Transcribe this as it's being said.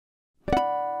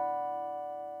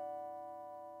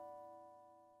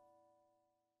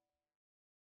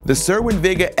The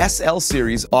Cerwin-Vega SL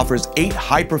series offers 8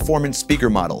 high-performance speaker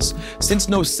models. Since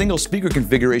no single speaker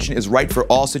configuration is right for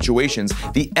all situations,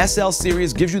 the SL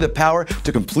series gives you the power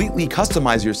to completely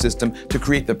customize your system to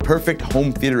create the perfect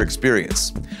home theater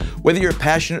experience. Whether you're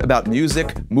passionate about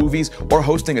music, movies, or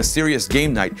hosting a serious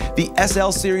game night, the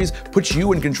SL series puts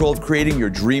you in control of creating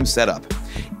your dream setup.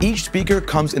 Each speaker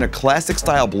comes in a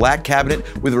classic-style black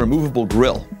cabinet with a removable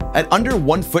grille. At under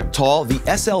 1 foot tall, the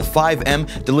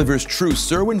SL-5M delivers true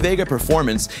Cerwin-Vega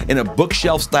performance in a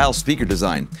bookshelf-style speaker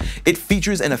design. It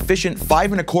features an efficient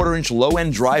 5¼ inch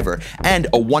low-end driver and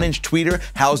a 1-inch tweeter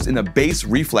housed in a bass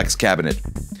reflex cabinet.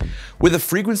 With a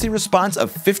frequency response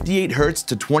of 58 Hz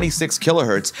to 26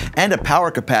 kHz and a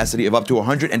power capacity of up to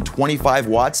 125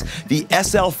 watts, the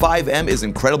SL-5M is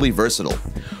incredibly versatile.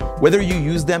 Whether you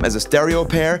use them as a stereo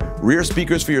pair, rear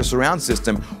speakers for your surround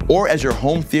system, or as your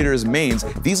home theater's mains,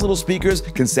 these little speakers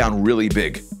can sound really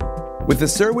big. With the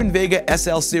Cerwin-Vega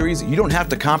SL series, you don't have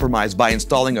to compromise by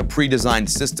installing a pre-designed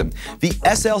system. The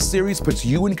SL series puts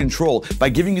you in control by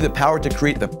giving you the power to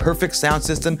create the perfect sound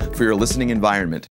system for your listening environment.